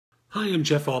Hi, I'm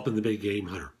Jeff Altman, the Big Game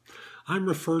Hunter. I'm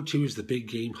referred to as the Big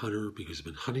Game Hunter because I've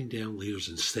been hunting down leaders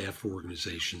and staff for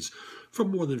organizations for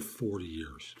more than 40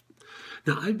 years.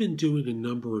 Now, I've been doing a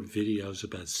number of videos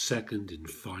about second and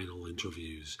final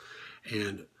interviews,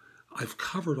 and I've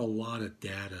covered a lot of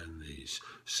data in these.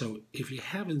 So if you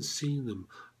haven't seen them,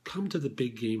 come to the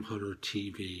Big Game Hunter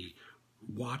TV,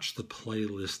 watch the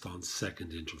playlist on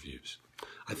second interviews.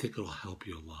 I think it'll help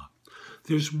you a lot.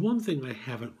 There's one thing I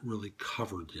haven't really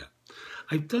covered yet.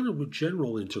 I've done it with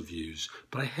general interviews,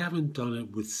 but I haven't done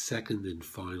it with second and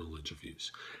final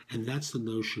interviews. And that's the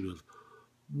notion of,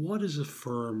 what is a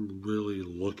firm really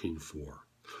looking for?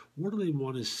 What do they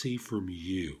want to see from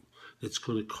you that's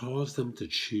going to cause them to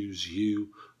choose you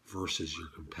versus your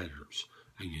competitors?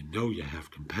 And you know you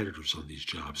have competitors on these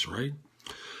jobs, right?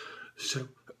 So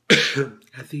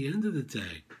at the end of the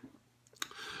day,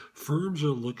 firms are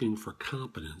looking for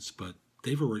competence, but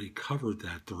they've already covered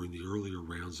that during the earlier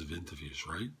rounds of interviews,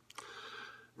 right?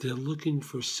 They're looking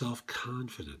for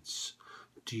self-confidence.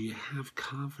 Do you have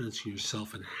confidence in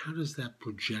yourself, and how does that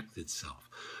project itself?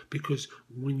 Because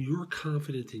when you're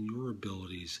confident in your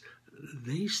abilities,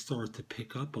 they start to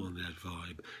pick up on that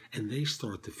vibe, and they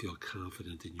start to feel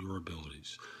confident in your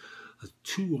abilities.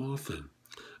 Too often,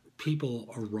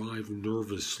 people arrive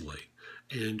nervously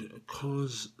and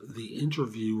cause the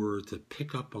interviewer to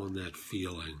pick up on that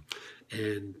feeling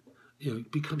and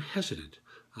become hesitant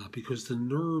because the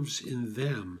nerves in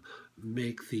them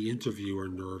make the interviewer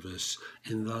nervous,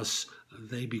 and thus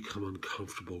they become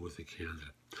uncomfortable with the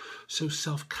candidate. So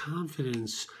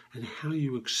self-confidence and how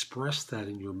you express that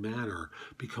in your manner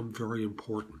become very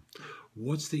important.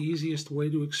 What's the easiest way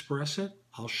to express it?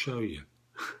 I'll show you.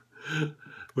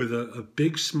 With a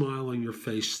big smile on your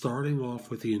face, starting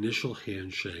off with the initial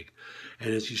handshake.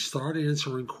 And as you start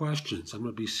answering questions, I'm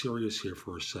going to be serious here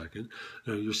for a second.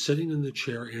 Now, you're sitting in the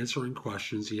chair answering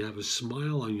questions. You have a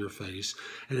smile on your face.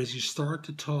 And as you start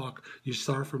to talk, you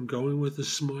start from going with a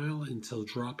smile until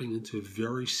dropping into a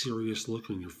very serious look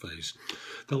on your face.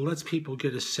 That lets people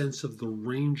get a sense of the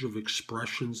range of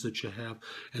expressions that you have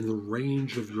and the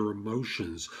range of your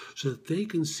emotions so that they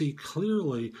can see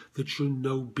clearly that you're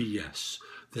no BS,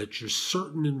 that you're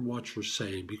certain in what you're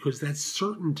saying, because that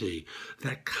certainty,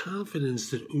 that confidence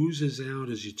that oozes out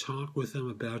as you talk with them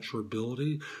about your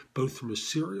ability, both from a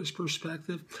serious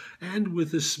perspective and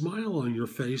with a smile on your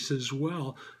face as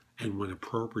well. And when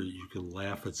appropriate, you can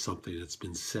laugh at something that's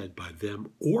been said by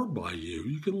them or by you.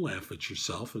 You can laugh at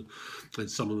yourself and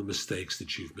some of the mistakes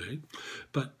that you've made.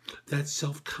 But that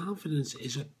self-confidence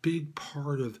is a big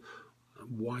part of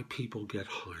why people get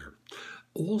hired.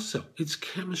 Also, it's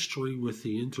chemistry with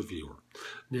the interviewer.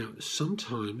 Now,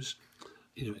 sometimes,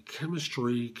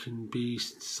 chemistry can be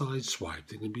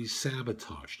sideswiped. It can be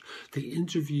sabotaged. The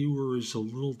interviewer is a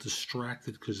little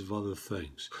distracted because of other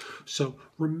things. So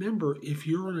remember, if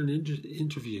you're on an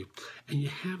interview and you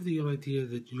have the idea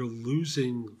that you're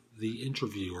losing the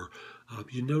interviewer,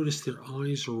 you notice their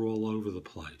eyes are all over the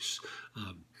place,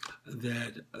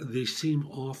 that they seem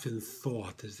off in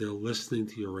thought as they're listening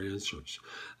to your answers.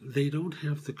 They don't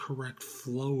have the correct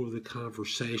flow of the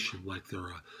conversation, like they're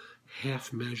a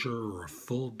half measure or a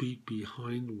full beat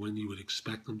behind when you would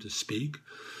expect them to speak.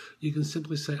 You can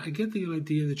simply say, I get the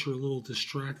idea that you're a little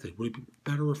distracted. Would it be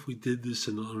better if we did this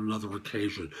on another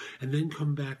occasion? And then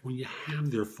come back when you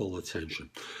have their full attention.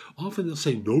 Often they'll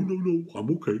say, no, I'm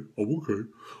okay.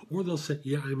 Or they'll say,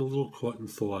 yeah, I'm a little caught in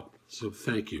thought, so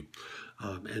thank you.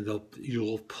 And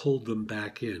you'll pull them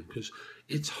back in, because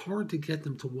it's hard to get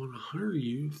them to want to hire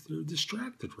you if they're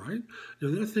distracted, right?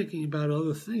 They're thinking about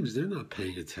other things. They're not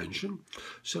paying attention.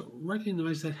 So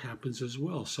recognize that happens as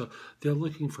well. So they're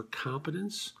looking for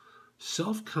competence,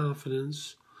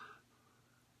 self-confidence,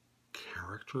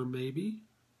 character maybe.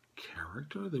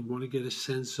 They want to get a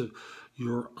sense of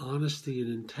your honesty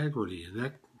and integrity, and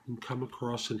that can come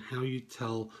across in how you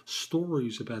tell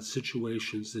stories about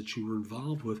situations that you were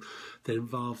involved with that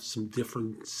involve some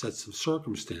different sets of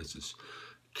circumstances.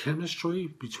 Chemistry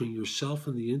between yourself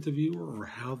and the interviewer, or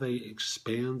how they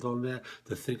expand on that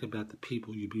to think about the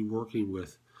people you'd be working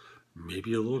with.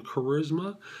 Maybe a little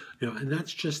charisma, and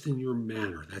that's just in your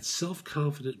manner. That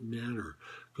self-confident manner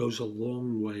goes a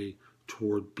long way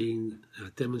toward being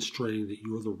demonstrating that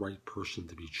you're the right person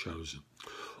to be chosen.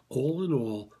 All in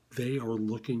all, they are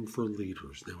looking for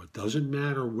leaders. Now, it doesn't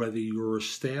matter whether you're a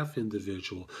staff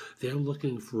individual. They're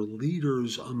looking for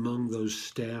leaders among those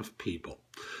staff people.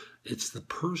 It's the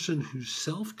person whose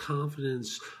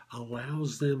self-confidence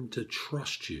allows them to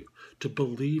trust you, to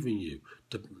believe in you,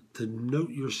 to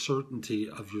note your certainty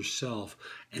of yourself,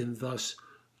 and thus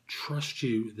trust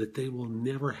you that they will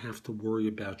never have to worry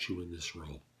about you in this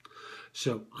role.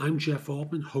 So I'm Jeff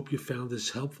Altman. Hope you found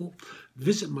this helpful.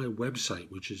 Visit my website,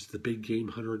 which is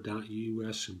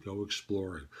thebiggamehunter.us, and go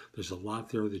exploring. There's a lot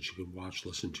there that you can watch,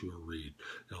 listen to, or read.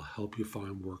 It'll help you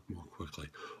find work more quickly.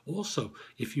 Also,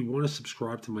 if you want to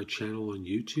subscribe to my channel on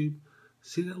YouTube,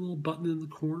 see that little button in the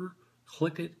corner?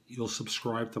 Click it, you'll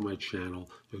subscribe to my channel.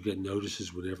 You'll get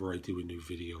notices whenever I do a new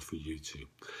video for YouTube.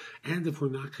 And if we're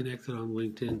not connected on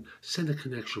LinkedIn, send a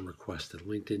connection request at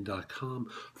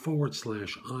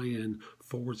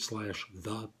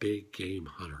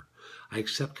linkedin.com/IN/the-big-game-hunter. I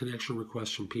accept connection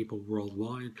requests from people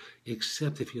worldwide,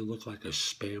 except if you look like a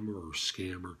spammer or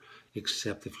scammer,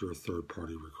 except if you're a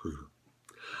third-party recruiter.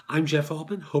 I'm Jeff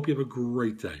Altman. Hope you have a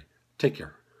great day. Take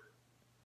care.